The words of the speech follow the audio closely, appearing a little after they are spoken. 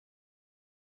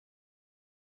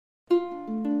Welcome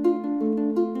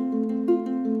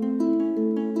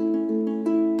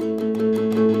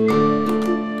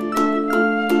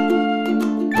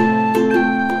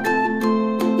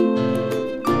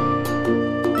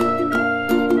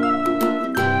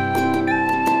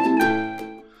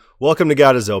to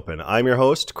God is Open. I'm your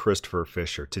host, Christopher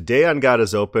Fisher. Today on God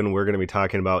is Open, we're going to be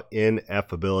talking about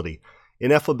ineffability.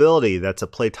 Ineffability, that's a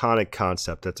Platonic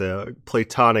concept. That's a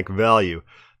Platonic value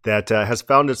that has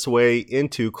found its way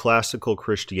into classical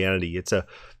Christianity. It's a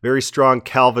very strong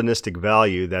Calvinistic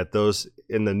value that those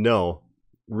in the know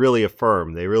really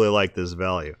affirm. They really like this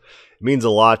value. It means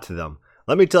a lot to them.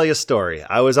 Let me tell you a story.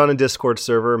 I was on a Discord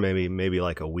server maybe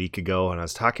like a week ago, and I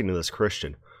was talking to this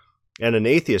Christian. And an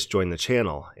atheist joined the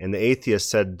channel, and the atheist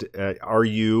said, are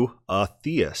you a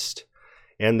theist?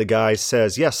 And the guy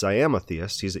says, yes, I am a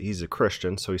theist. He's a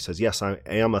Christian, so he says, yes, I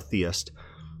am a theist.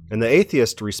 And the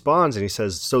atheist responds, and he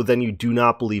says, so then you do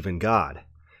not believe in God.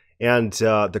 And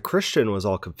the Christian was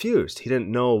all confused. He didn't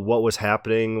know what was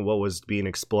happening, what was being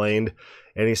explained.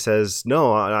 And he says,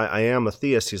 no, I am a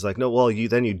theist. He's like, no, well,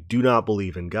 then you do not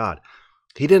believe in God.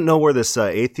 He didn't know where this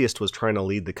atheist was trying to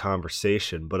lead the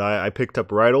conversation, but I picked up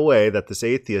right away that this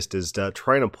atheist is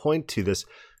trying to point to this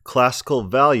classical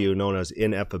value known as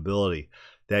ineffability,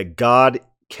 that God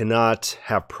cannot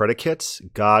have predicates,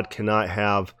 God cannot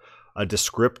have a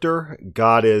descriptor,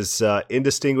 God is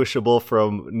indistinguishable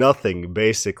from nothing,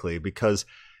 basically, because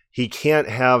he can't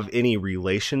have any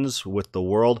relations with the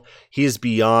world. He is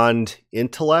beyond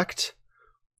intellect.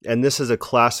 And this is a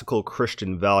classical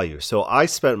Christian value. So I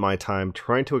spent my time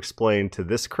trying to explain to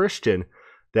this Christian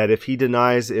that if he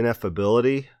denies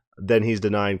ineffability, then he's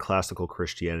denying classical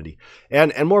Christianity.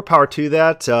 And more power to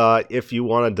that. If you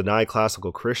want to deny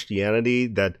classical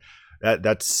Christianity,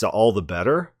 that's all the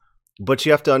better. But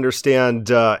you have to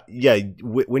understand,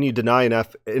 when you deny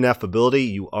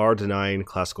ineffability, you are denying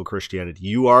classical Christianity.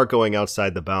 You are going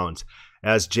outside the bounds.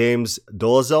 As James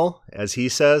Dolezal, as he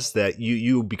says, that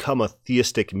you become a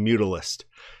theistic mutualist.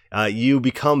 You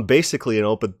become basically an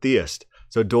open theist.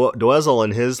 So Dolezal,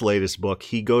 in his latest book,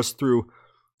 he goes through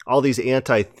all these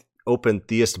anti-open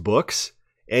theist books,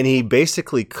 and he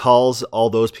basically calls all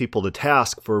those people to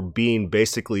task for being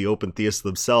basically open theists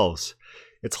themselves.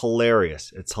 It's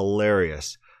hilarious. It's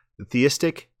hilarious. The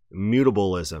theistic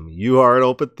mutabilism. You are an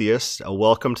open theist.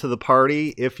 Welcome to the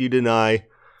party if you deny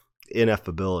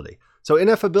ineffability. So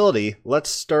ineffability, let's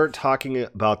start talking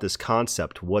about this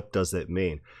concept. What does it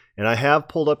mean? And I have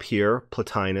pulled up here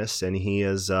Plotinus, and he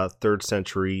is a 3rd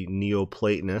century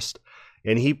Neoplatonist,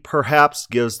 and he perhaps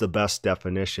gives the best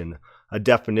definition, a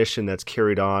definition that's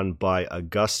carried on by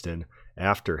Augustine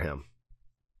after him.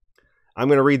 I'm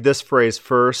going to read this phrase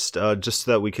first, just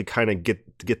so that we could kind of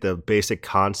get the basic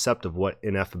concept of what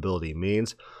ineffability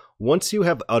means. Once you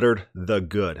have uttered the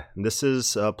good, and this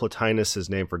is Plotinus'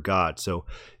 name for God. So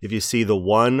if you see the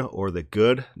one or the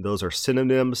good, those are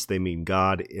synonyms. They mean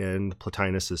God in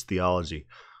Plotinus' theology.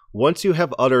 Once you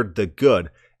have uttered the good,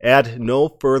 add no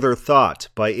further thought.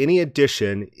 By any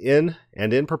addition, in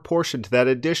proportion to that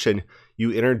addition,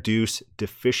 you introduce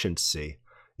deficiency.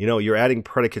 You know, you're adding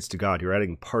predicates to God. You're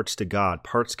adding parts to God.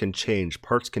 Parts can change.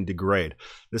 Parts can degrade.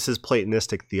 This is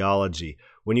Platonistic theology.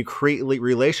 When you create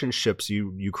relationships,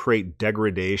 you create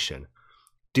degradation.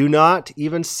 Do not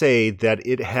even say that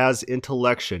it has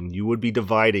intellection. You would be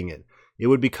dividing it. It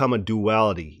would become a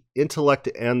duality, intellect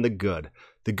and the good.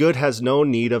 The good has no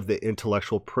need of the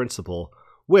intellectual principle,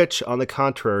 which, on the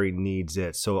contrary, needs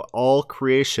it. So all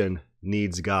creation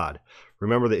needs God.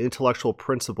 Remember, the intellectual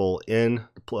principle in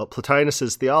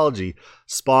Plotinus' theology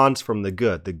spawns from the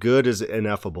good. The good is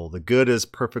ineffable. The good is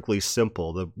perfectly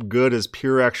simple. The good is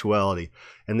pure actuality.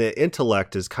 And the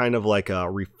intellect is kind of like a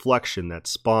reflection that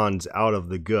spawns out of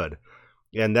the good.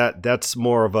 And that's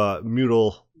more of a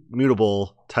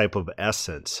mutable type of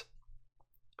essence.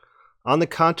 On the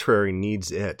contrary,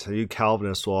 needs it. You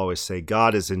Calvinists will always say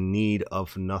God is in need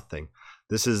of nothing.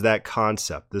 This is that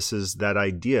concept. This is that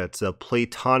idea. It's a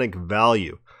Platonic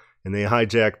value. And they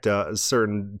hijacked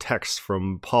certain texts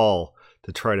from Paul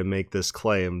to try to make this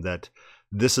claim that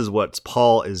this is what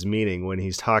Paul is meaning when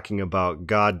he's talking about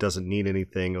God doesn't need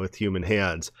anything with human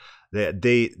hands.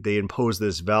 They impose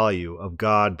this value of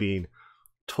God being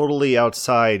totally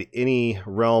outside any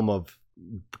realm of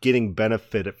getting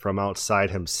benefit from outside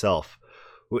himself.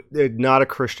 Not a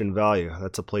Christian value.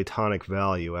 That's a Platonic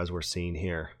value, as we're seeing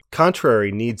here.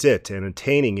 Contrary needs it, and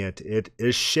attaining it, it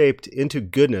is shaped into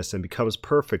goodness and becomes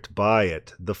perfect by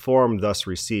it. The form thus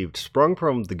received, sprung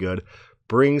from the good,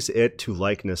 brings it to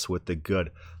likeness with the good.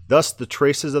 Thus, the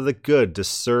traces of the good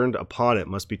discerned upon it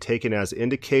must be taken as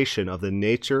indication of the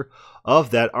nature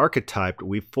of that archetype.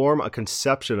 We form a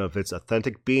conception of its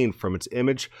authentic being from its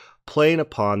image playing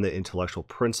upon the intellectual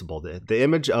principle, the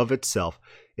image of itself.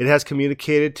 It has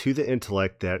communicated to the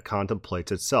intellect that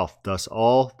contemplates itself. Thus,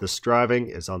 all the striving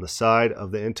is on the side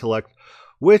of the intellect,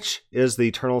 which is the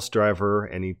eternal striver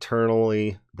and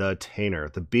eternally the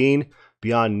attainer. The being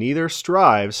beyond neither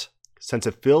strives, since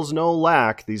it feels no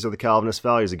lack. These are the Calvinist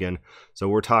values again. So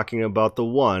we're talking about the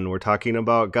one, we're talking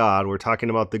about God, we're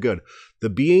talking about the good. The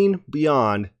being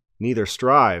beyond neither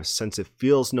strives, since it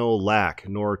feels no lack,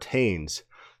 nor attains,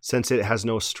 since it has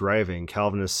no striving.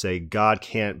 Calvinists say God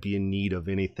can't be in need of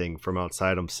anything from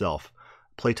outside himself.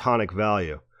 Platonic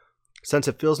value. Since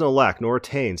it feels no lack, nor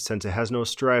attains, since it has no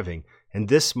striving. And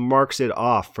this marks it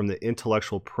off from the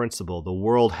intellectual principle. The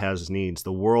world has needs.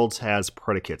 The world has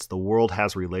predicates. The world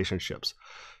has relationships,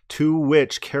 to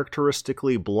which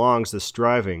characteristically belongs the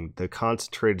striving, the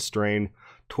concentrated strain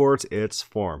towards its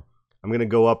form. I'm going to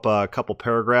go up a couple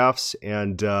paragraphs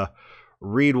and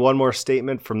read one more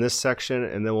statement from this section,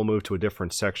 and then we'll move to a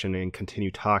different section and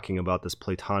continue talking about this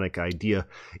Platonic idea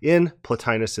in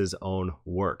Plotinus's own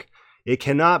work. It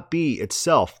cannot be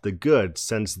itself the good,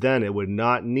 since then it would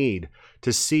not need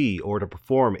to see or to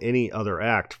perform any other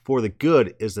act, for the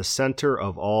good is the center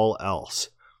of all else.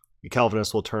 The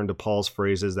Calvinists will turn to Paul's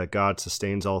phrases that God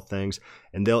sustains all things,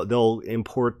 and they'll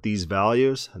import these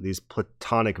values, these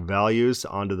Platonic values,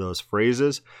 onto those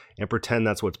phrases and pretend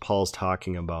that's what Paul's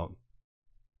talking about.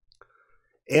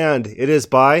 And it is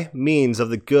by means of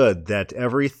the good that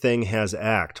everything has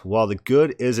act, while the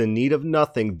good is in need of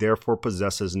nothing, therefore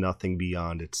possesses nothing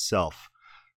beyond itself.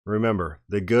 Remember,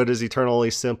 the good is eternally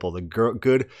simple. The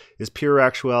good is pure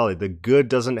actuality. The good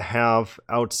doesn't have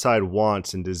outside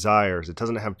wants and desires. It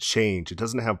doesn't have change. It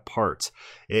doesn't have parts.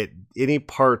 Any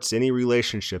parts, any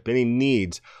relationship, any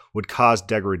needs would cause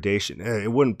degradation.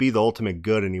 It wouldn't be the ultimate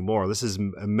good anymore. This is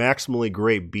a maximally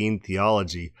great being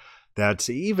theology that's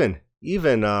even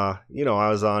I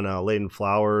was on Leighton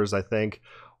Flowers, I think,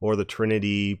 or the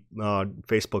Trinity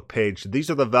Facebook page.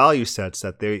 These are the value sets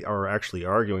that they are actually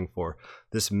arguing for.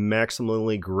 This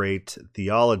maximally great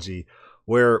theology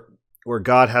where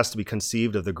God has to be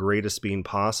conceived of the greatest being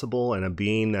possible, and a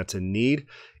being that's in need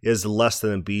is less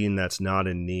than a being that's not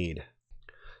in need.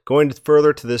 Going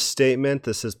further to this statement,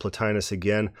 this is Plotinus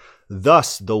again.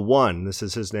 Thus, the one, this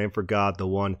is his name for God, the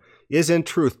one, is in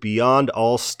truth beyond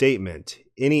all statement.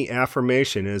 Any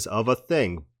affirmation is of a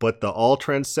thing, but the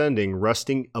all-transcending,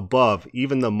 resting above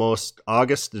even the most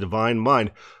august divine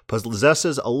mind,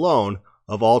 possesses alone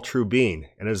of all true being,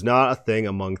 and is not a thing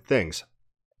among things.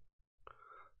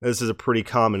 This is a pretty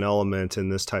common element in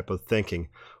this type of thinking,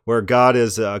 where God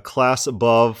is a class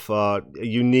above, a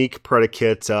unique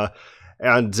predicate,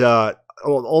 and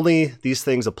only these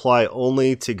things apply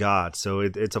only to God. So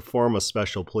it's a form of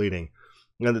special pleading.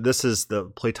 And this is the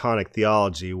Platonic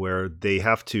theology where they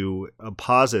have to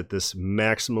posit this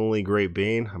maximally great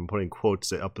being. I'm putting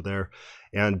quotes up there.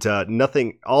 And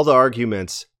all the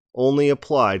arguments only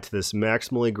apply to this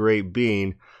maximally great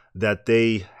being that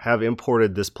they have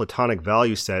imported this Platonic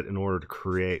value set in order to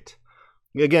create.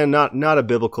 Again, not a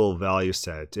biblical value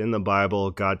set. In the Bible,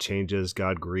 God changes,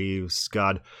 God grieves,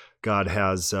 God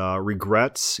has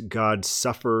regrets, God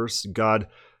suffers, God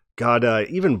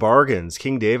even bargains.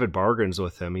 King David bargains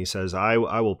with him. He says, I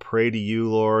will pray to you,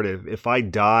 Lord. If I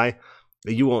die,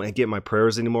 you won't get my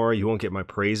prayers anymore. You won't get my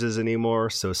praises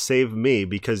anymore. So save me,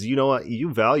 because you know what?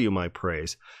 You value my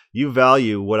praise. You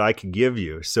value what I can give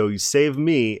you. So you save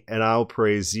me and I'll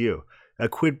praise you. A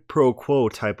quid pro quo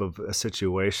type of a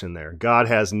situation there. God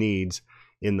has needs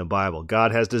in the Bible.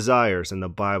 God has desires in the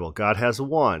Bible. God has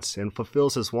wants and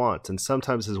fulfills his wants. And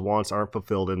sometimes his wants aren't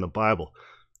fulfilled in the Bible.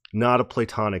 Not a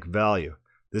Platonic value.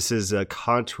 This is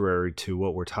contrary to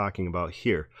what we're talking about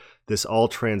here. This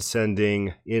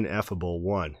all-transcending, ineffable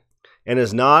one. And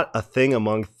is not a thing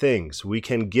among things. We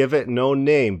can give it no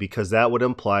name because that would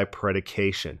imply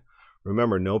predication.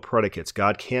 Remember, no predicates.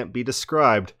 God can't be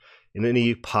described in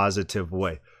any positive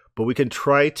way. But we can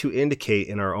try to indicate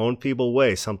in our own feeble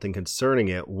way something concerning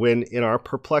it when in our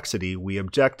perplexity we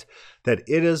object that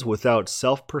it is without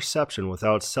self-perception,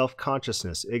 without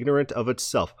self-consciousness, ignorant of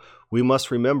itself. We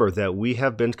must remember that we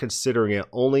have been considering it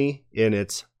only in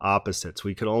its opposites.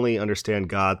 We can only understand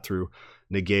God through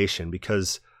negation,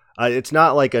 because it's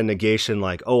not like a negation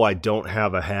like, oh, I don't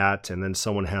have a hat and then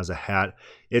someone has a hat.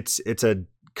 It's a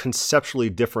conceptually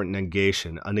different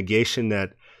negation, a negation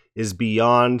that is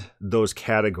beyond those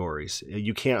categories.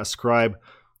 You can't ascribe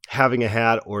having a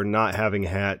hat or not having a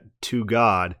hat to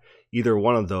God either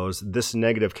one of those, this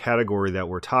negative category that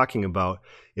we're talking about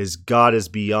is God is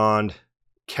beyond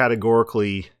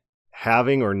categorically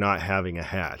having or not having a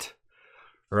hat,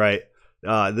 right?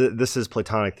 This is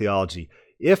Platonic theology.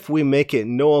 If we make it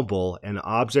knowable, an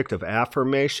object of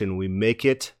affirmation, we make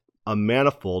it a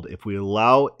manifold. If we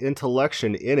allow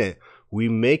intellection in it, we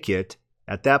make it,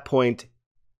 at that point,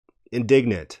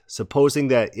 indignant, supposing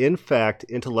that in fact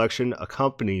intellection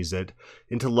accompanies it.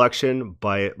 Intellection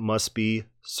by it must be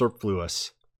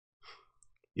superfluous.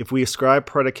 If we ascribe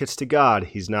predicates to God,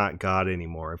 he's not God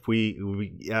anymore. If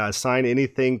we assign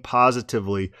anything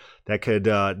positively that could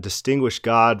distinguish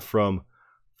God from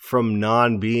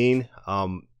non-being,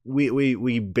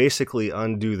 we basically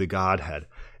undo the Godhead.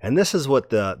 And this is what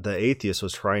the atheist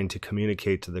was trying to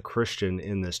communicate to the Christian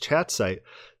in this chat site,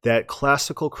 that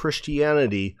classical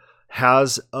Christianity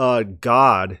has a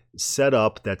God set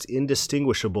up that's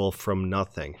indistinguishable from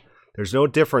nothing. There's no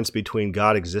difference between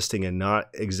God existing and not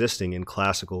existing in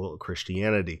classical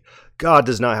Christianity. God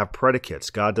does not have predicates.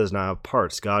 God does not have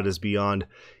parts. God is beyond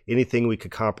anything we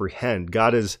could comprehend.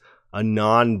 God is a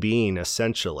non-being,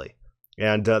 essentially.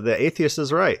 And the atheist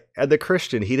is right. And the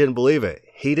Christian, he didn't believe it.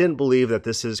 He didn't believe that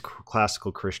this is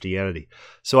classical Christianity.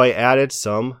 So I added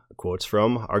some quotes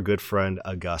from our good friend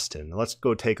Augustine. Let's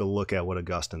go take a look at what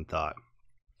Augustine thought.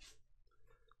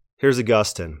 Here's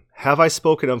Augustine. Have I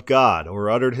spoken of God or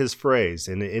uttered his phrase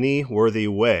in any worthy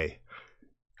way?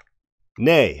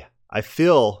 Nay, I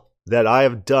feel that I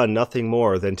have done nothing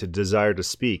more than to desire to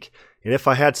speak. And if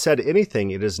I had said anything,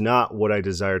 it is not what I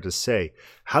desire to say.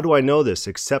 How do I know this,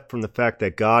 except from the fact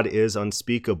that God is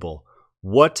unspeakable?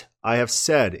 What I have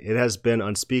said, it has been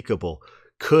unspeakable,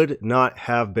 could not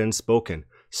have been spoken.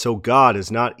 So God is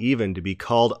not even to be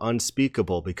called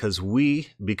unspeakable, because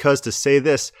to say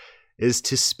this is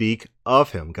to speak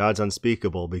of him. God's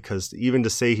unspeakable, because even to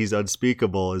say he's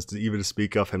unspeakable is to even to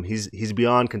speak of him. He's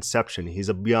beyond conception.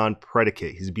 He's beyond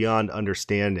predicate. He's beyond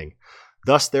understanding.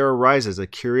 Thus there arises a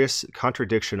curious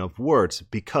contradiction of words,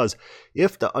 because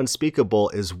if the unspeakable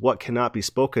is what cannot be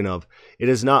spoken of, it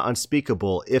is not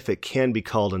unspeakable if it can be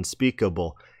called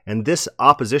unspeakable. And this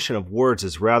opposition of words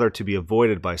is rather to be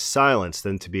avoided by silence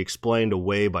than to be explained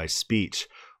away by speech.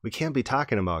 We can't be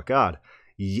talking about God.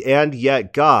 And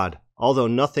yet God, although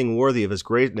nothing worthy of his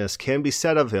greatness can be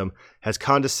said of him, has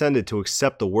condescended to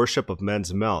accept the worship of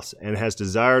men's mouths, and has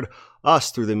desired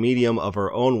us through the medium of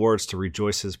our own words to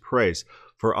rejoice his praise.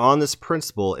 For on this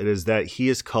principle it is that he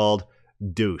is called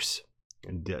Deus,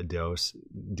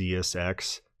 Deus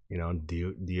Ex,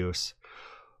 Deus.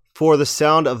 For the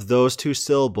sound of those two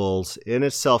syllables in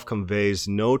itself conveys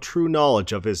no true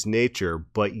knowledge of his nature,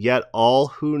 but yet all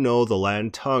who know the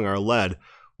Latin tongue are led,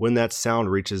 when that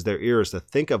sound reaches their ears, to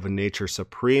think of a nature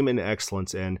supreme in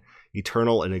excellence and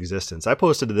eternal in existence. I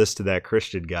posted this to that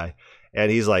Christian guy, and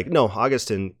he's like, no,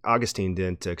 Augustine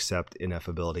didn't accept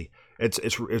ineffability.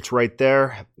 It's right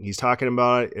there. He's talking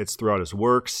about it. It's throughout his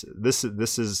works. This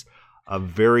is a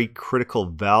very critical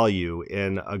value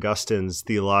in Augustine's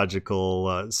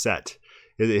theological set,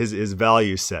 his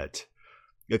value set.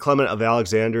 Clement of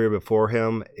Alexandria before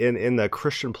him, in the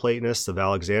Christian Platonists of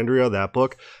Alexandria, that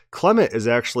book, Clement is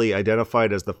actually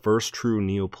identified as the first true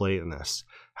Neoplatonist.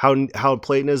 How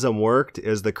Platonism worked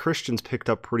is the Christians picked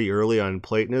up pretty early on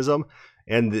Platonism,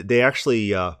 and they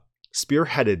actually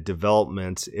spearheaded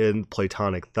developments in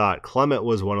Platonic thought. Clement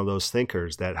was one of those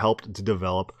thinkers that helped to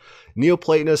develop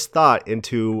Neoplatonist thought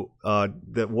into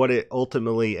what it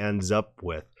ultimately ends up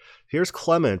with. Here's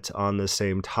Clement on the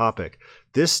same topic.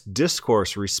 This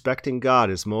discourse respecting God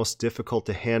is most difficult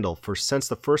to handle, for since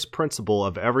the first principle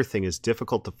of everything is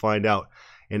difficult to find out,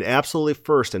 an absolutely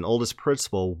first and oldest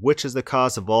principle, which is the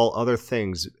cause of all other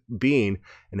things, being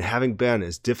and having been,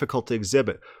 is difficult to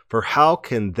exhibit. For how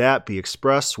can that be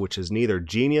expressed which is neither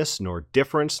genius, nor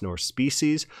difference, nor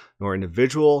species, nor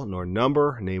individual, nor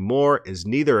number, nay more, is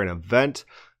neither an event,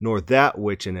 nor that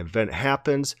which an event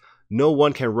happens? No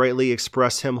one can rightly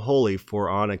express him wholly, for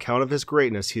on account of his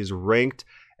greatness he is ranked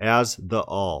as the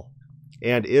all,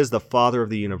 and is the Father of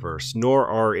the universe. Nor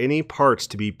are any parts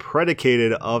to be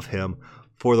predicated of him,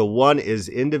 for the one is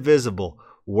indivisible,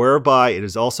 whereby it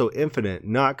is also infinite,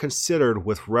 not considered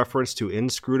with reference to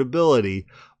inscrutability,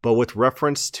 but with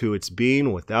reference to its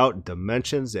being without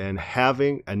dimensions and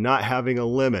not having a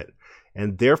limit.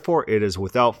 And therefore it is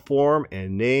without form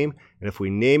and name, and if we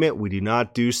name it, we do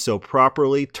not do so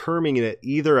properly, terming it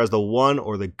either as the one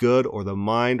or the good or the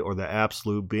mind or the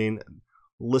absolute being.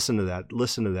 Listen to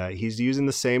that. He's using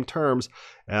the same terms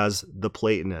as the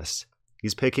Platonists.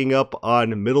 He's picking up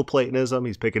on Middle Platonism.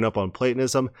 He's picking up on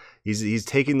Platonism. He's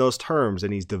taking those terms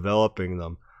and he's developing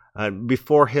them.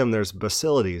 Before him, there's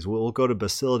Basilides. We'll go to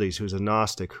Basilides, who's a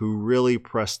Gnostic, who really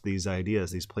pressed these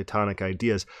ideas, these Platonic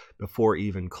ideas, before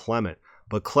even Clement.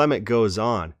 But Clement goes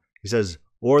on. He says,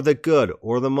 or the good,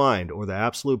 or the mind, or the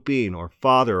absolute being, or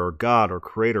Father, or God, or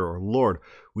Creator, or Lord.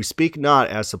 We speak not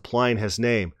as supplying his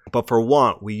name, but for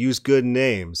want we use good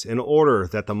names, in order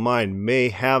that the mind may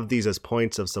have these as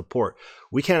points of support.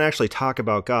 We can't actually talk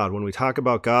about God. When we talk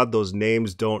about God, those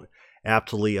names don't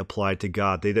aptly apply to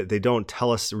God. They don't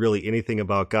tell us really anything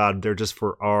about God. They're just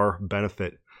for our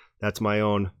benefit. That's my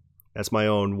own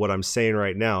what I'm saying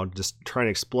right now, just trying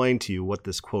to explain to you what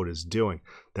this quote is doing.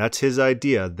 That's his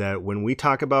idea, that when we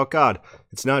talk about God,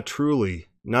 it's not truly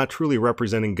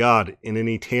representing God in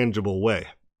any tangible way.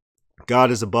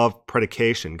 God is above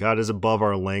predication. God is above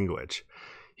our language.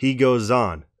 He goes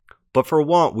on, but for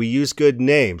want we use good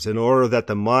names, in order that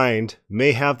the mind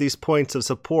may have these points of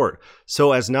support,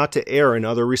 so as not to err in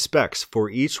other respects, for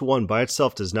each one by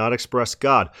itself does not express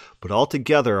God, but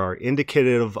altogether are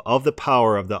indicative of the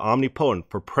power of the omnipotent,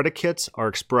 for predicates are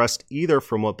expressed either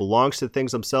from what belongs to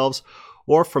things themselves,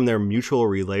 or from their mutual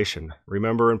relation.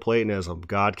 Remember, in Platonism,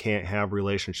 God can't have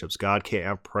relationships. God can't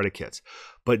have predicates.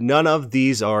 But none of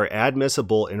these are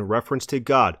admissible in reference to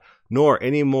God, nor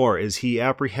any more is he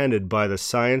apprehended by the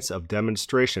science of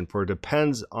demonstration, for it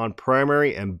depends on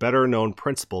primary and better known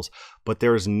principles, but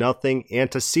there is nothing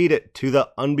antecedent to the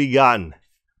unbegotten.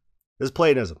 This is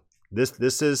Platonism.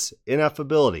 This is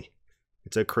ineffability.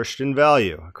 It's a Christian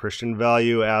value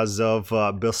as of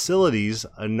Basilides,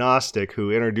 a Gnostic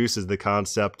who introduces the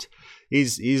concept.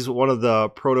 He's one of the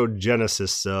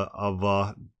proto-genesists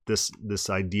of this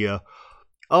idea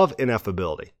of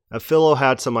ineffability. Philo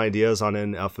had some ideas on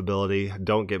ineffability,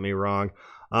 don't get me wrong,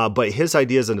 but his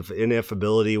ideas of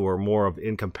ineffability were more of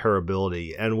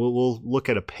incomparability, and we'll look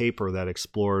at a paper that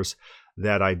explores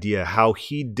that idea, how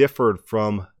he differed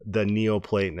from the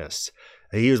Neoplatonists.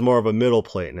 He was more of a Middle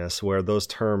Platonist, where those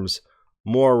terms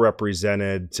more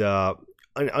represented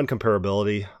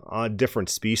uncomparability on different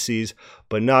species,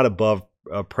 but not above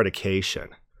predication.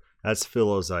 That's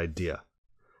Philo's idea.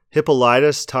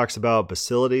 Hippolytus talks about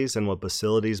Basilides and what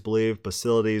Basilides believed.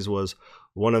 Basilides was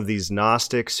one of these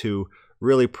Gnostics who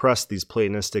really pressed these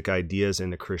Platonistic ideas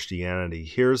into Christianity.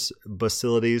 Here's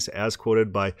Basilides as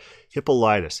quoted by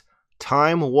Hippolytus.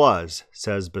 Time was,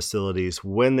 says Basilides,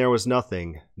 when there was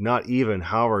nothing, not even,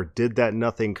 however, did that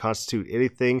nothing constitute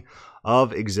anything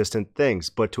of existent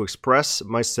things, but to express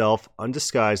myself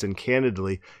undisguised and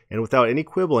candidly, and without any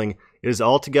quibbling, it is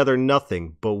altogether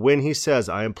nothing. But when he says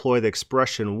I employ the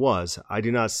expression was, I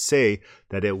do not say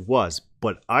that it was,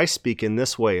 but I speak in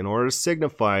this way in order to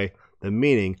signify the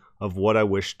meaning of what I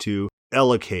wish to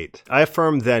ellocate. I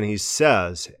affirm then, he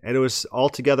says, and it was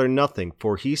altogether nothing,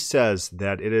 for he says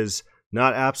that it is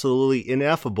not absolutely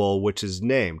ineffable which is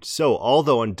named. So,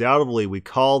 although undoubtedly we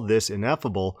call this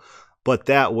ineffable, but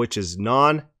that which is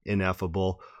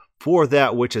non-ineffable, for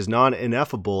that which is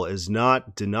non-ineffable is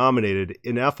not denominated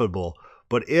ineffable,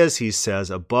 but is, he says,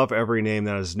 above every name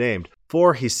that is named.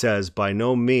 For, he says, by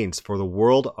no means for the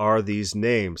world are these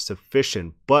names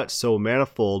sufficient, but so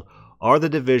manifold are the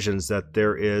divisions that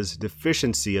there is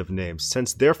deficiency of names.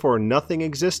 Since therefore nothing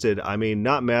existed, I mean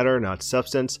not matter, not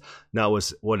substance, not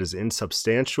what is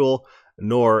insubstantial,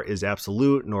 nor is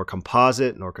absolute, nor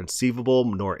composite, nor conceivable,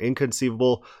 nor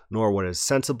inconceivable, nor what is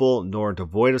sensible, nor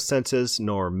devoid of senses,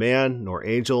 nor man, nor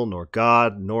angel, nor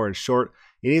God, nor in short,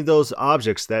 any of those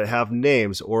objects that have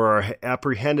names or are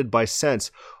apprehended by sense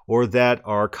or that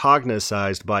are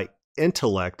cognized by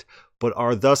intellect, but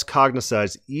are thus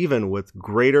cognized even with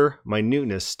greater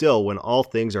minuteness still when all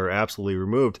things are absolutely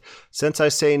removed. Since I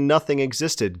say nothing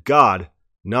existed, God,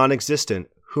 non-existent,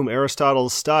 whom Aristotle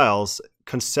styles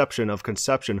conception of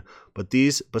conception, but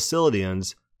these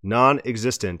Basilidians,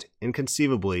 non-existent,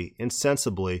 inconceivably,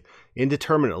 insensibly,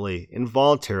 indeterminately,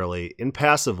 involuntarily,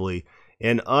 impassively,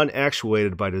 and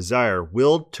unactuated by desire,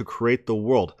 willed to create the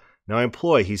world. Now I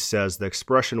employ, he says, the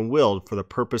expression willed for the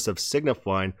purpose of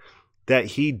signifying that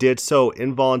he did so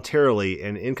involuntarily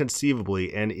and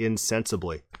inconceivably and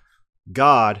insensibly.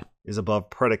 God is above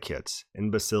predicates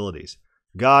and Basilides.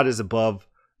 God is above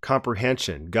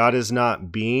comprehension. God is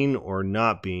not being or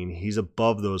not being. He's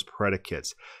above those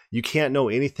predicates. You can't know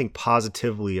anything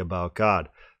positively about God.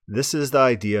 This is the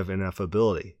idea of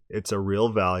ineffability. It's a real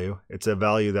value. It's a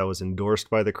value that was endorsed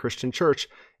by the Christian church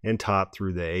and taught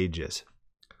through the ages.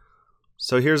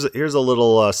 So here's a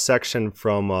little section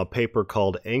from a paper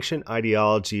called Ancient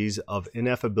Ideologies of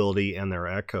Ineffability and Their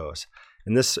Echoes.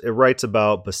 And it writes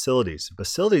about Basilides.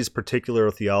 Basilides' particular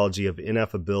theology of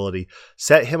ineffability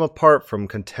set him apart from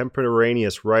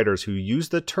contemporaneous writers who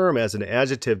used the term as an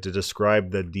adjective to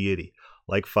describe the deity.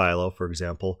 like Philo, for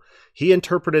example, he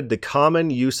interpreted the common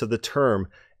use of the term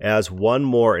as one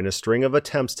more in a string of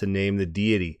attempts to name the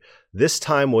deity, this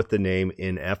time with the name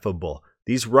ineffable.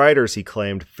 These writers, he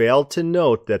claimed, failed to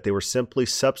note that they were simply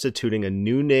substituting a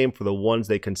new name for the ones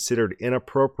they considered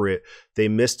inappropriate. They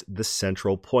missed the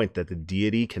central point that the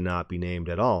deity cannot be named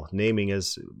at all. Naming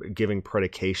is giving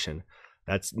predication.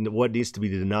 That's what needs to be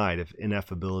denied if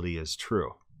ineffability is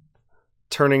true.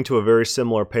 Turning to a very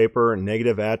similar paper,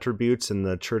 Negative Attributes in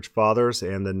the Church Fathers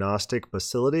and the Gnostic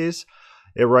Basilides,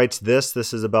 it writes this.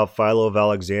 This is about Philo of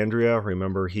Alexandria.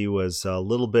 Remember, he was a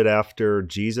little bit after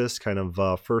Jesus, kind of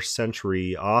a first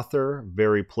century author,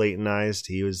 very Platonized.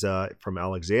 He was from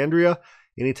Alexandria.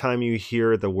 Anytime you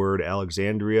hear the word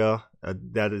Alexandria,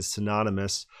 that is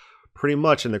synonymous pretty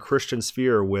much in the Christian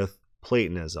sphere with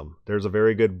Platonism. There's a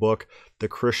very good book, The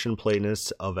Christian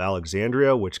Platonists of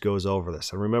Alexandria, which goes over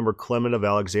this. And remember Clement of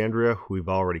Alexandria, who we've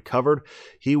already covered.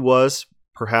 He was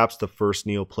perhaps the first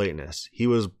Neoplatonist. He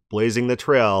was blazing the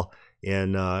trail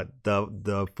in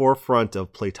the forefront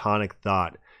of Platonic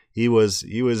thought. He was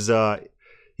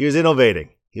innovating.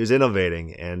 He was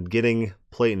innovating and getting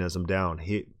Platonism down.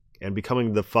 And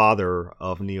becoming the father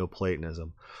of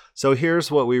Neoplatonism. So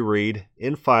here's what we read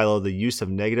in Philo: the use of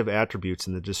negative attributes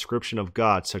in the description of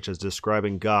God, such as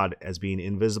describing God as being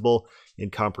invisible,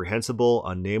 incomprehensible,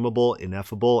 unnameable,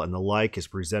 ineffable, and the like, is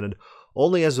presented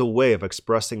only as a way of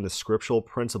expressing the scriptural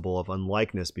principle of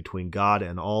unlikeness between God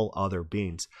and all other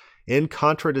beings, in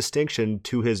contradistinction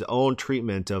to his own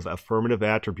treatment of affirmative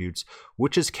attributes,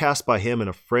 which is cast by him in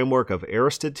a framework of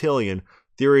Aristotelian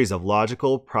theories of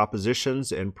logical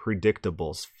propositions and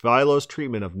predictables. Philo's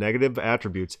treatment of negative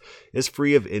attributes is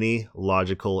free of any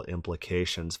logical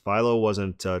implications. Philo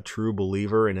wasn't a true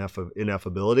believer in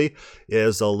ineffability.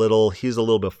 He's a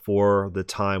little before the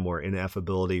time where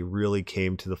ineffability really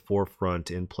came to the forefront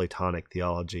in Platonic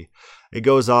theology. It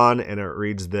goes on and it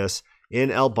reads this: in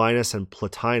Albinus and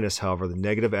Plotinus, however, the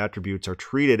negative attributes are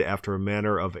treated after a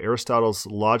manner of Aristotle's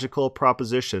logical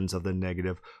propositions of the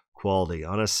negative quality.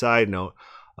 On a side note,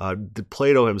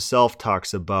 Plato himself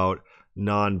talks about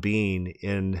non-being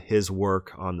in his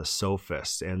work on the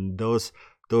Sophists, and those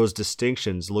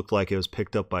distinctions look like it was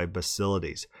picked up by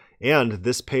Basilides. And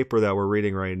this paper that we're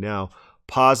reading right now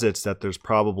posits that there's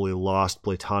probably lost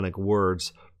Platonic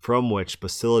words from which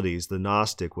Basilides, the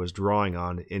Gnostic, was drawing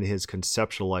on in his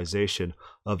conceptualization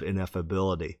of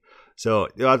ineffability. So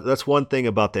that's one thing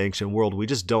about the ancient world. We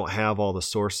just don't have all the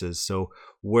sources. So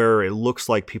where it looks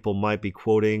like people might be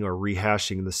quoting or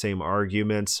rehashing the same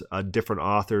arguments, different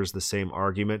authors, the same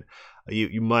argument,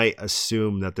 you might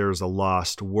assume that there's a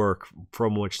lost work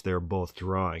from which they're both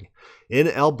drawing. In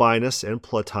Albinus and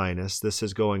Plotinus, this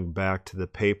is going back to the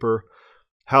paper.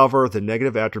 However, the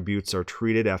negative attributes are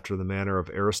treated after the manner of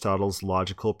Aristotle's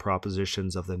logical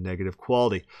propositions of the negative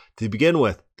quality. To begin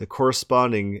with, the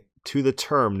corresponding to the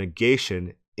term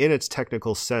negation in its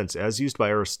technical sense, as used by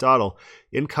Aristotle,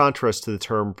 in contrast to the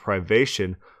term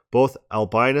privation, both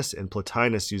Albinus and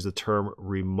Plotinus use the term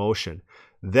remotion.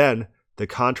 Then, the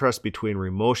contrast between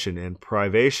remotion and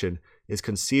privation is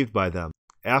conceived by them.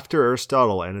 After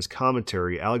Aristotle and his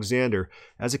commentary, Alexander,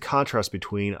 as a contrast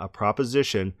between a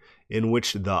proposition in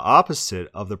which the opposite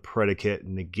of the predicate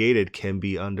negated can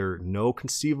be under no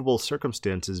conceivable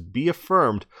circumstances be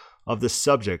affirmed of the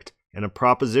subject, and a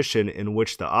proposition in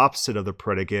which the opposite of the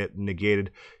predicate negated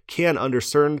can under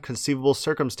certain conceivable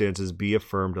circumstances be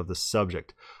affirmed of the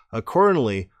subject.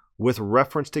 Accordingly, with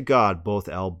reference to God, both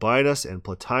Albinus and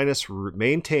Plotinus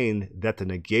maintain that the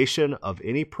negation of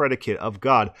any predicate of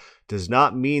God does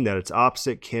not mean that its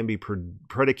opposite can be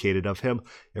predicated of him.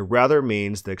 It rather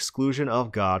means the exclusion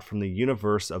of God from the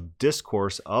universe of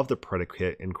discourse of the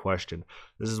predicate in question.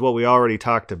 This is what we already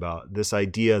talked about, this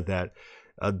idea that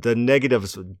the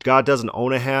negatives, God doesn't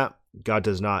own a hat, God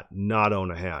does not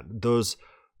own a hat. Those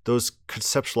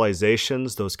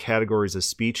conceptualizations, those categories of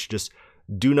speech just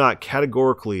do not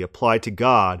categorically apply to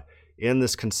God in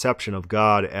this conception of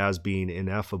God as being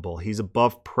ineffable. He's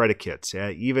above predicates.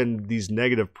 Even these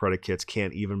negative predicates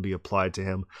can't even be applied to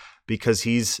him because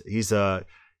he's a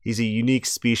unique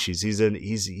species.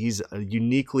 He's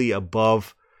uniquely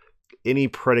above any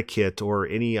predicate or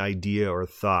any idea or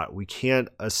thought. We can't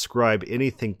ascribe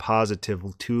anything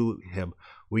positive to him.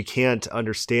 We can't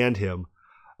understand him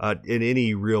in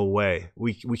any real way.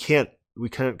 We can't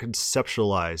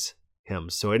conceptualize him.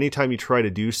 So anytime you try to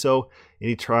do so,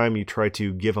 anytime you try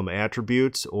to give him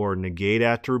attributes or negate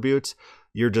attributes,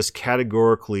 you're just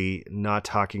categorically not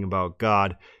talking about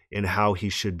God and how he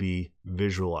should be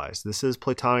visualized. This is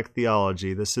Platonic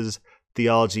theology. This is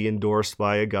theology endorsed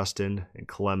by Augustine and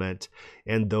Clement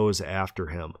and those after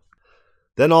him.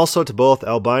 Then also to both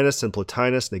Albinus and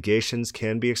Plotinus, negations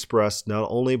can be expressed not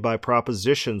only by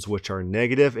propositions which are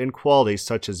negative in quality,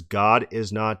 such as God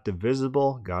is not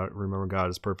divisible, remember God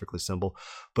is perfectly simple,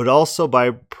 but also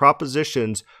by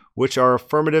propositions which are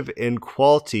affirmative in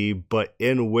quality, but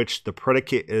in which the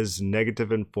predicate is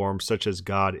negative in form, such as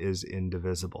God is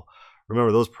indivisible.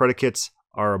 Remember, those predicates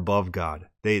are above God.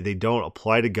 They don't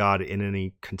apply to God in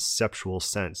any conceptual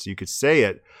sense. You could say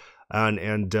it,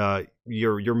 and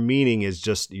your meaning is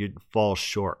just, you fall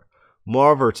short.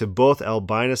 Moreover, to both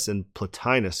Albinus and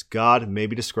Plotinus, God may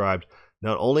be described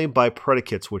not only by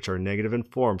predicates which are negative in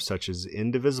form, such as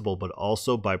indivisible, but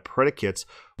also by predicates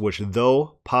which,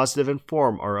 though positive in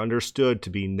form, are understood to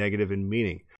be negative in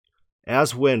meaning.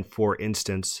 As when, for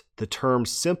instance, the term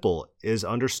simple is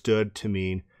understood to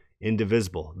mean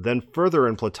indivisible. Then further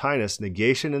in Plotinus,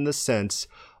 negation in the sense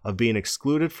of being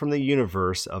excluded from the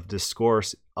universe of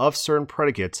discourse of certain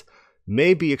predicates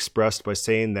may be expressed by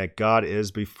saying that God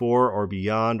is before or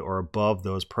beyond or above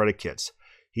those predicates.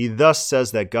 He thus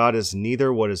says that God is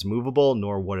neither what is movable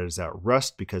nor what is at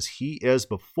rest, because he is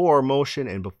before motion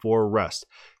and before rest,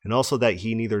 and also that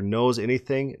he neither knows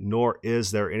anything nor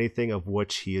is there anything of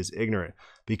which he is ignorant,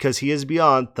 because he is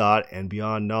beyond thought and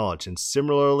beyond knowledge. And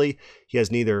similarly, he has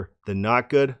neither the not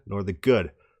good nor the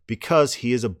good, because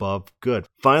he is above good.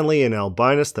 Finally, in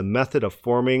Albinus, the method of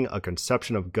forming a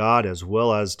conception of God as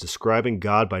well as describing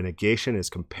God by negation is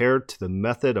compared to the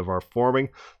method of our forming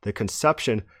the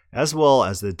conception as well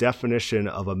as the definition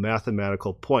of a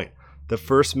mathematical point. The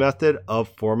first method of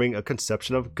forming a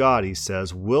conception of God, he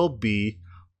says, will be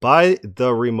by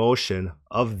the remotion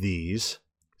of these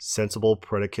sensible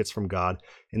predicates from God,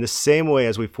 in the same way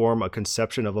as we form a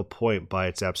conception of a point by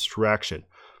its abstraction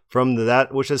from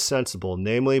that which is sensible,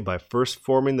 namely by first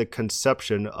forming the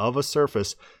conception of a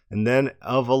surface, and then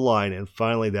of a line, and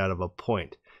finally that of a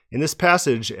point. In this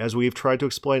passage, as we've tried to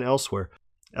explain elsewhere,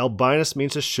 Albinus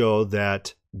means to show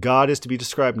that God is to be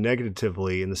described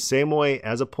negatively in the same way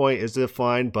as a point is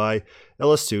defined by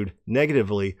Elisud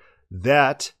negatively,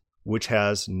 that which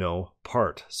has no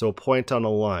part. So a point on a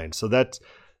line. So that's,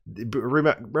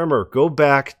 remember, go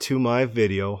back to my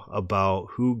video about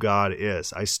who God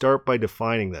is. I start by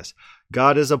defining this.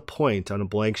 God is a point on a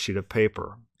blank sheet of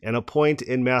paper. And a point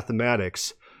in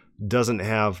mathematics doesn't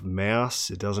have mass,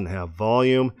 it doesn't have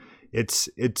volume.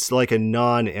 It's like a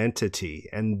non-entity.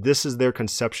 And this is their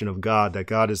conception of God, that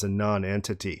God is a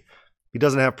non-entity. He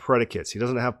doesn't have predicates. He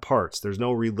doesn't have parts. There's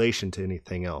no relation to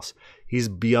anything else. He's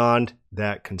beyond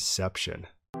that conception.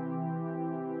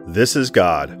 This is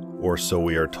God, or so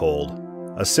we are told.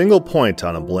 A single point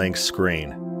on a blank screen.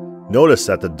 Notice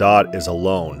that the dot is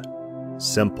alone.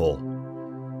 Simple.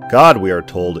 God, we are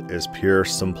told, is pure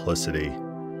simplicity.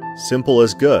 Simple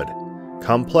is good.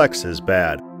 Complex is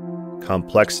bad.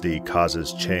 Complexity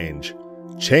causes change.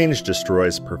 Change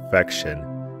destroys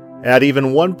perfection. Add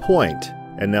even one point,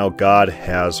 and now God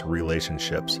has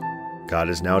relationships. God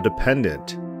is now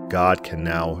dependent. God can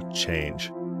now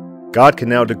change. God can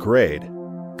now degrade.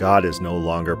 God is no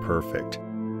longer perfect.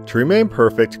 To remain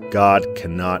perfect, God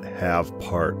cannot have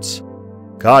parts.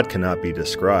 God cannot be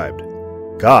described.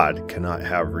 God cannot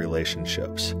have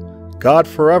relationships. God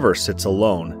forever sits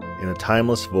alone in a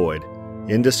timeless void,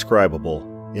 indescribable,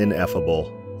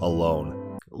 ineffable,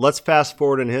 alone. Let's fast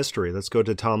forward in history. Let's go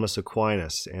to Thomas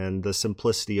Aquinas and the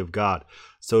simplicity of God.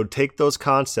 So take those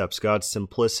concepts, God's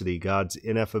simplicity, God's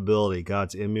ineffability,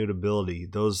 God's immutability.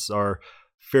 Those are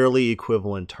fairly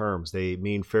equivalent terms. They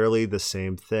mean fairly the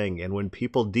same thing. And when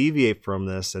people deviate from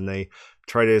this and they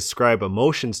try to ascribe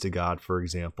emotions to God, for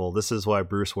example, this is why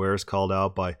Bruce Ware is called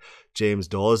out by James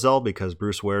Dolezal, because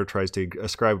Bruce Ware tries to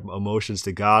ascribe emotions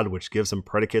to God, which gives him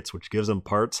predicates, which gives him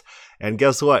parts. And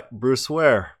guess what? Bruce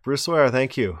Ware,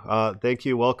 thank you. Thank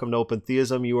you. Welcome to Open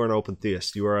Theism. You are an open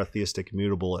theist. You are a theistic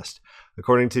mutabilist,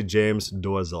 according to James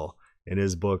Dolezal in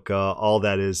his book, All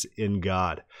That Is in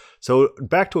God. So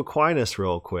back to Aquinas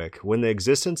real quick. When the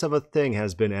existence of a thing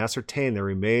has been ascertained, there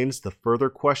remains the further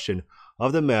question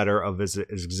of the matter of its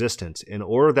existence, in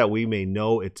order that we may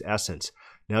know its essence.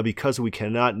 Now, because we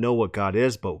cannot know what God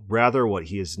is, but rather what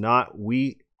he is not,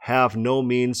 we have no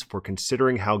means for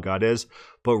considering how God is,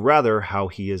 but rather how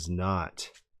he is not.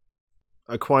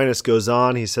 Aquinas goes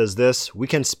on, he says this: we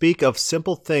can speak of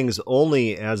simple things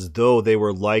only as though they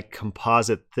were like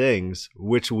composite things,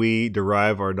 which we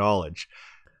derive our knowledge.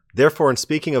 Therefore, in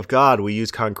speaking of God, we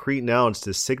use concrete nouns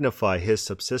to signify his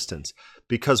subsistence,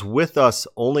 because with us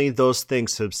only those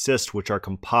things subsist which are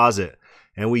composite,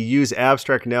 And we use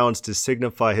abstract nouns to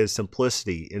signify his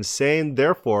simplicity. In saying,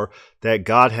 therefore, that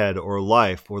Godhead or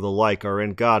life or the like are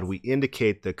in God, we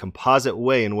indicate the composite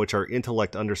way in which our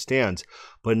intellect understands,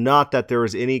 but not that there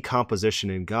is any composition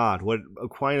in God. What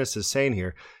Aquinas is saying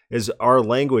here is our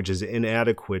language is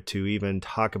inadequate to even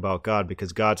talk about God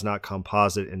because God's not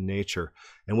composite in nature.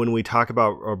 And when we talk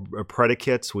about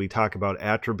predicates, we talk about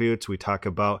attributes, we talk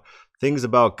about things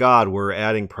about God, we're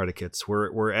adding predicates,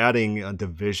 we're adding a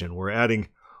division, we're adding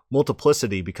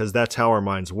multiplicity because that's how our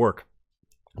minds work.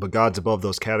 But God's above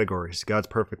those categories. God's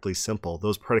perfectly simple.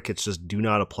 Those predicates just do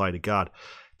not apply to God.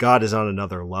 God is on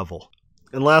another level.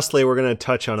 And lastly, we're going to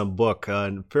touch on a book,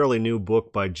 a fairly new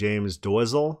book by James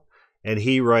Doisel. And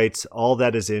he writes, All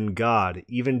That Is in God,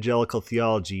 Evangelical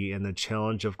Theology and the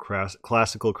Challenge of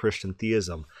Classical Christian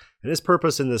Theism. And his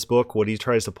purpose in this book, what he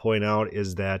tries to point out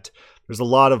is that there's a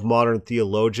lot of modern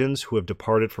theologians who have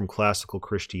departed from classical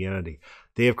Christianity.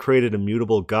 They have created a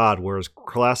mutable God, whereas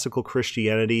classical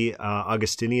Christianity,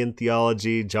 Augustinian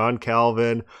theology, John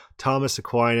Calvin, Thomas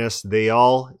Aquinas, they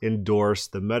all endorse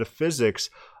the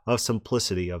metaphysics of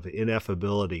simplicity, of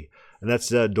ineffability. And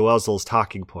that's Doisel's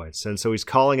talking points. And so he's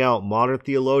calling out modern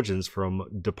theologians from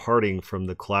departing from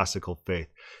the classical faith.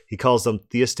 He calls them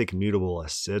theistic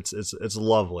mutabilists. It's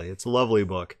lovely. It's a lovely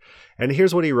book. And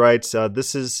here's what he writes.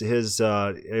 This is his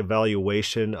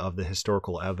evaluation of the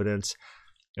historical evidence.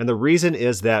 And the reason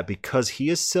is that because he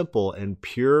is simple and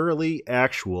purely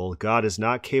actual, God is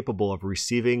not capable of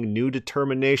receiving new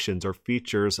determinations or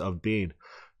features of being,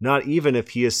 not even if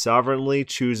he sovereignly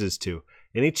chooses to.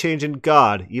 Any change in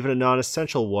God, even a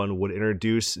non-essential one, would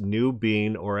introduce new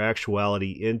being or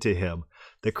actuality into him.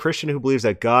 The Christian who believes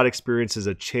that God experiences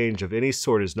a change of any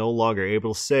sort is no longer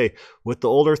able to say, with the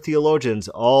older theologians,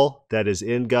 all that is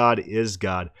in God is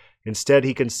God. Instead,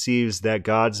 he conceives that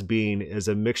God's being is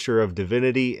a mixture of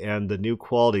divinity and the new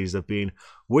qualities of being,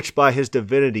 which by his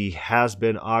divinity has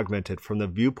been augmented. From the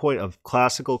viewpoint of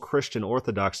classical Christian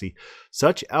orthodoxy,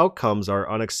 such outcomes are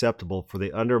unacceptable, for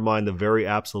they undermine the very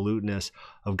absoluteness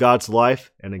of God's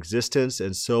life and existence,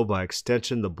 and so, by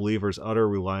extension, the believer's utter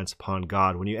reliance upon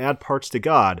God. When you add parts to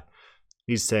God,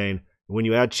 he's saying, when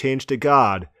you add change to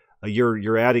God,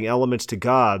 you're adding elements to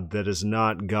God that is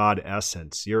not God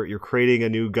essence. You're creating a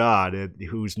new God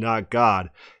who's not God.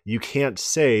 You can't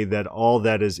say that all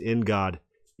that is in God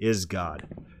is God.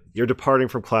 You're departing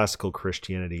from classical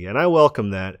Christianity, and I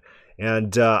welcome that.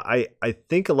 And I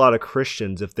think a lot of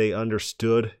Christians, if they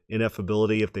understood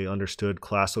ineffability, if they understood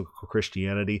classical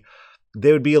Christianity,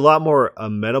 they would be a lot more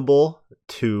amenable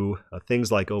to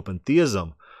things like open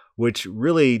theism, which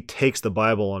really takes the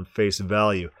Bible on face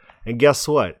value. And guess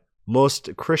what?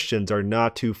 Most Christians are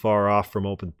not too far off from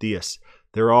open theists.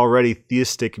 They're already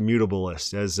theistic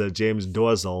mutabilists, as James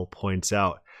Doisel points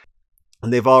out.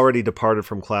 And they've already departed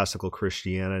from classical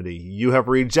Christianity. You have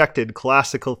rejected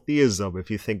classical theism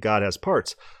if you think God has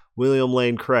parts. William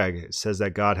Lane Craig says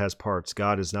that God has parts.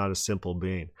 God is not a simple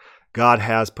being. God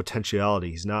has potentiality.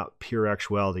 He's not pure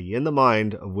actuality. In the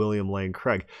mind of William Lane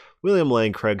Craig. William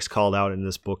Lane Craig's called out in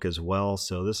this book as well.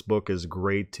 So this book is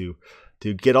great to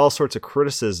get all sorts of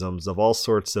criticisms of all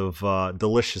sorts of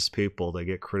delicious people that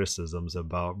get criticisms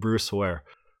about Bruce Ware.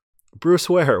 Bruce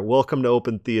Ware, welcome to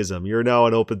Open Theism. You're now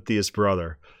an open theist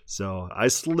brother. So I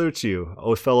salute you,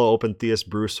 fellow open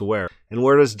theist Bruce Ware. And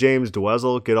where does James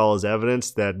Doisel get all his evidence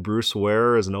that Bruce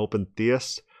Ware is an open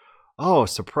theist? Oh,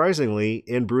 surprisingly,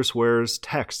 in Bruce Ware's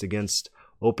text against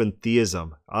open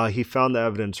theism. He found the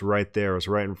evidence right there. It was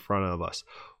right in front of us.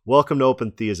 Welcome to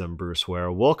Open Theism, Bruce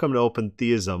Ware. Welcome to Open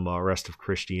Theism, rest of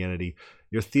Christianity.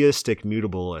 You're theistic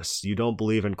mutabilists. You don't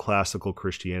believe in classical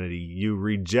Christianity. You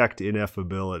reject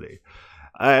ineffability.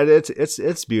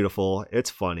 It's beautiful.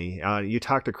 It's funny. You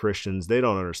talk to Christians, they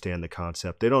don't understand the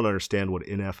concept. They don't understand what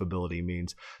ineffability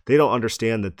means. They don't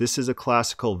understand that this is a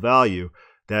classical value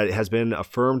that has been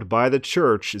affirmed by the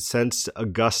church since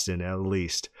Augustine, at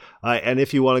least. And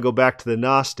if you want to go back to the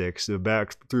Gnostics,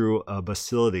 back through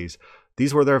Basilides,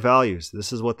 these were their values.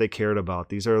 This is what they cared about.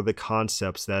 These are the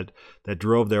concepts that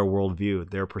drove their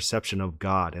worldview, their perception of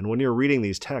God. And when you're reading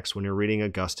these texts, when you're reading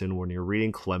Augustine, when you're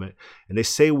reading Clement, and they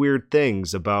say weird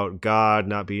things about God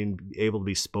not being able to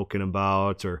be spoken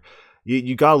about, or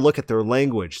you got to look at their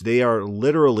language. They are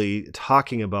literally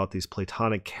talking about these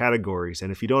Platonic categories.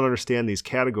 And if you don't understand these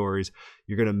categories,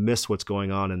 you're going to miss what's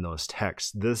going on in those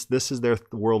texts. This is their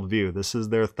worldview. This is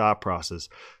their thought process.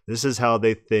 This is how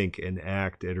they think and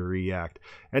act and react.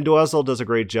 And Doisel does a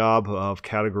great job of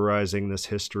categorizing this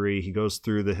history. He goes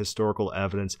through the historical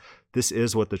evidence. This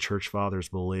is what the church fathers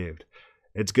believed.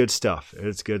 It's good stuff.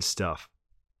 It's good stuff.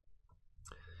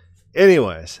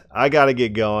 Anyways, I got to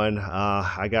get going.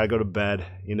 I got to go to bed,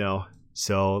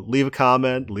 So leave a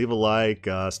comment, leave a like,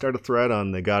 start a thread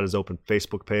on the God is Open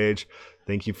Facebook page.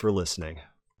 Thank you for listening.